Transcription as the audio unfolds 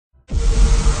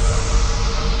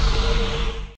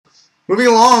Moving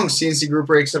along, CNC Group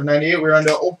Break 798. We're on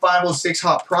to 0506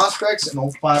 Hot Prospects and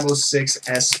 0506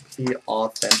 SP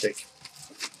Authentic.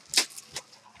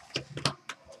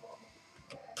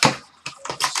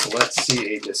 So let's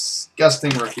see a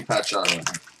disgusting rookie patch on it.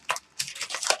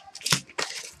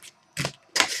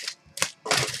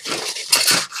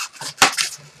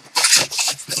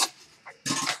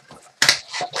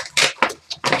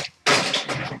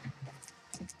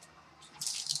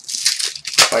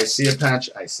 If I see a patch,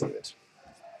 I save it.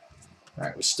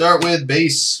 Alright, we start with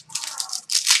base.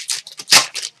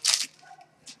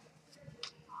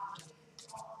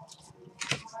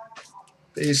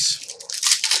 Base.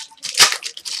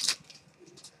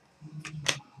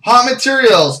 Hot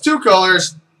materials, 2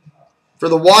 colors. For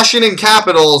the Washington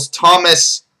Capitals,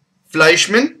 Thomas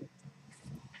Fleischmann.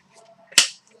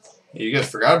 You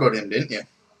guys forgot about him, didn't you?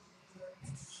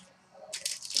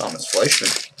 Thomas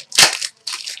Fleischmann.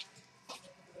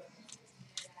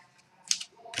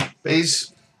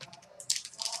 Base.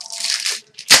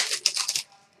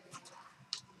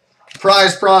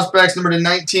 Prize prospects number to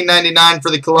 1999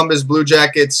 for the Columbus Blue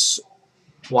Jackets,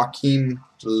 Joakim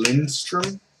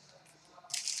Lindstrom.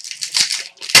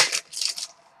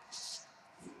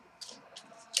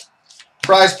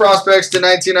 Prize prospects to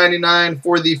 1999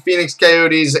 for the Phoenix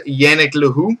Coyotes, Yannick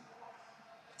Lehoux.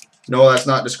 No, that's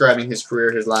not describing his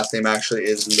career. His last name actually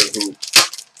is Lehoux.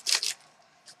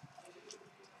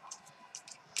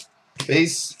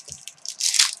 Base.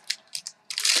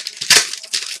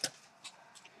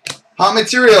 Hot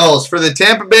materials for the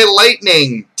Tampa Bay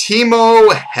Lightning, Timo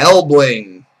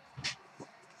Helbling.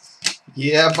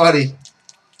 Yeah, buddy.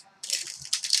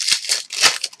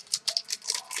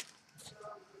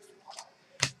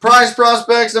 Prize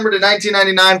prospects number to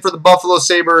 1999 for the Buffalo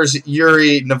Sabres,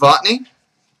 Yuri Novotny.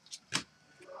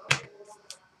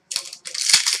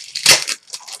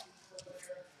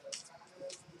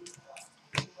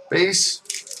 Base.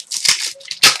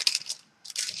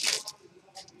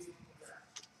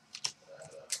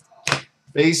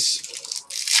 Base.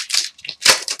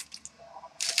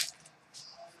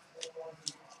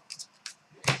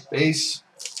 Base.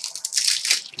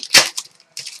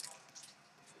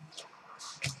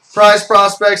 Prize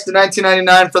prospects to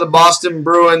 1999 for the Boston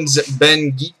Bruins,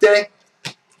 Ben Guite.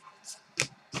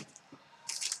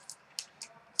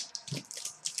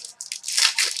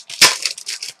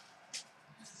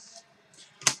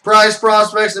 Prize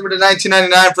prospects number to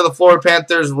 1999 for the Florida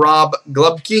Panthers, Rob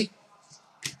Glubke.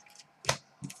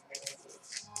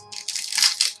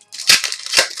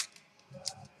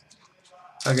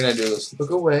 How can I do this? Look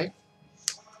away.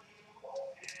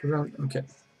 Okay.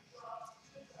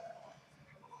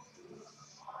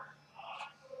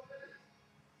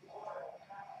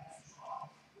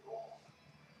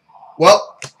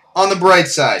 Well, on the bright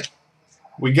side,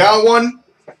 we got one,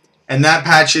 and that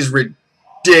patch is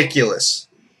ridiculous.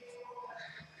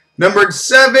 Numbered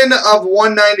 7 of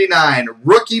 199,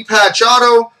 rookie patch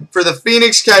auto for the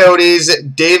Phoenix Coyotes,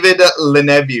 David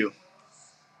Lemieux.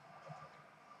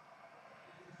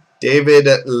 David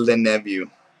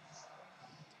Lemieux.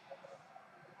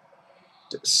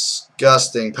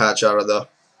 Disgusting patch auto, though.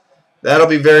 That'll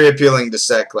be very appealing to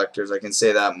set collectors, I can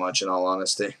say that much in all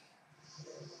honesty.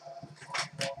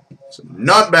 So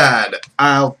not bad.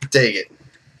 I'll take it.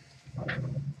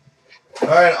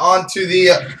 Alright, on to the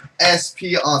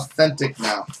SP Authentic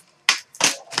now.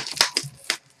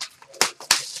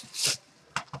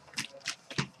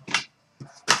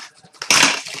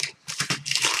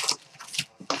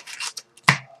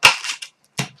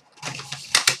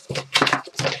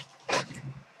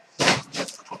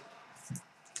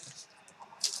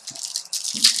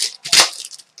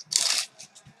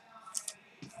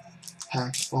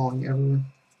 Packs falling everywhere.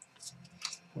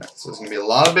 Right, so there's going to be a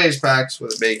lot of base packs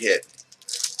with a big hit.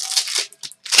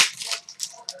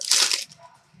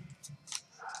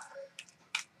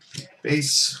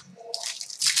 Base.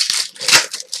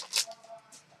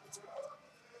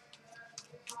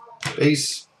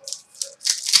 Base.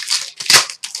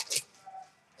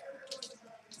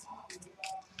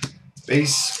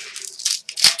 Base.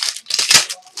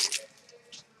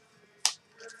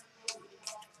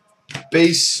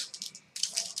 Base.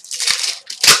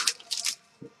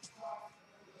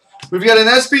 We've got an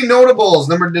SP Notables,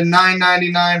 numbered to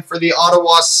 999 for the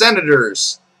Ottawa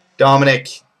Senators,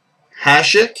 Dominic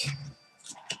Hasek.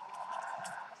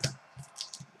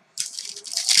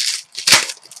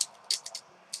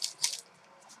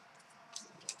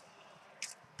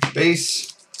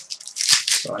 Base.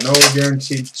 So I know we're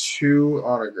guaranteed 2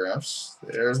 autographs.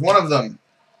 There's one of them.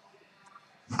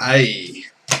 Aye.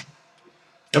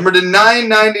 Number to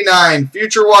 999,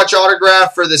 Future Watch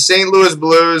autograph for the St. Louis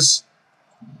Blues,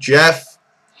 Jeff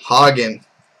Hagen.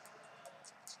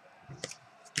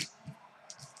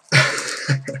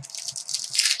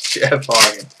 Jeff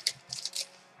Hagen.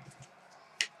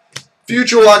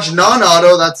 Future Watch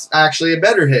non-auto, that's actually a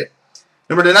better hit.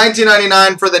 Number to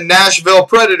 1999 for the Nashville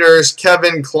Predators,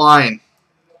 Kevin Klein.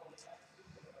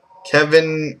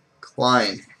 Kevin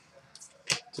Klein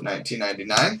to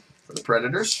 1999 for the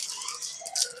Predators.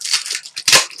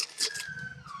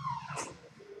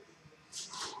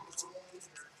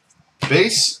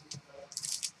 Base.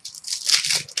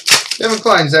 Kevin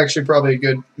Klein is actually probably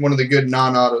one of the good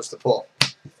non-autos to pull.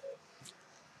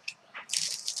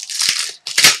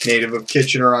 Native of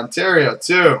Kitchener, Ontario,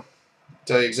 too. I'll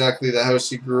tell you exactly the house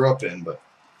he grew up in, but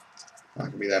not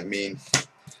gonna be that mean.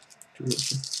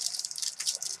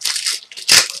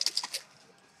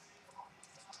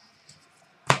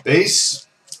 Base.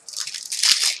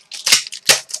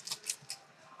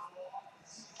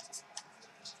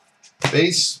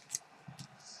 Base.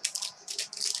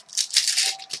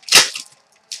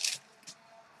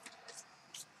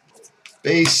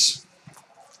 Base.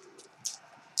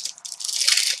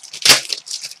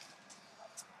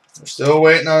 We're still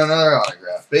waiting on another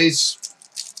autograph. Base.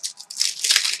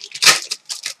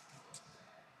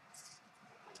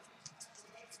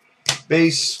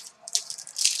 Base.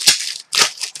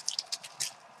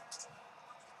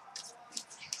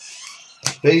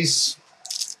 Base.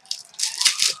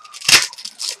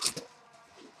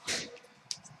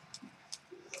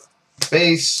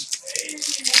 Base.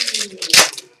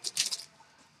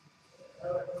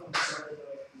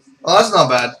 Oh, that's not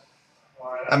bad.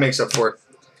 That makes up for it.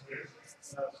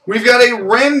 We've got a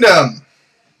random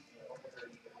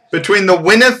between the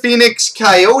Winna Phoenix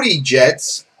Coyote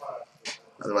Jets,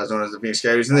 otherwise known as the Phoenix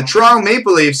Coyotes, and the Toronto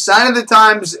Maple Leafs. Sign of the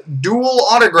Times dual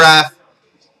autograph,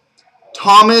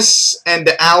 Thomas and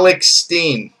Alex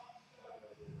Steen.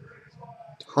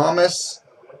 Thomas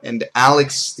and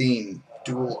Alex Steen,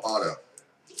 dual auto.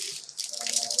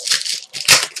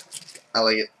 I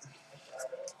like it.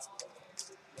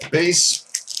 Base.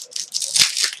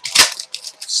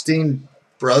 Steen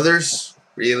brothers?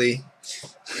 Really?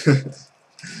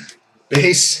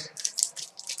 Base.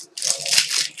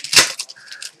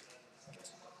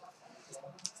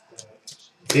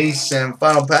 Base and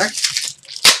final pack.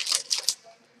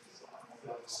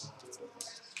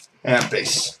 And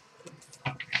base.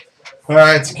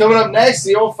 Alright, so coming up next,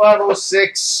 the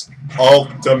 0506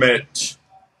 Ultimate.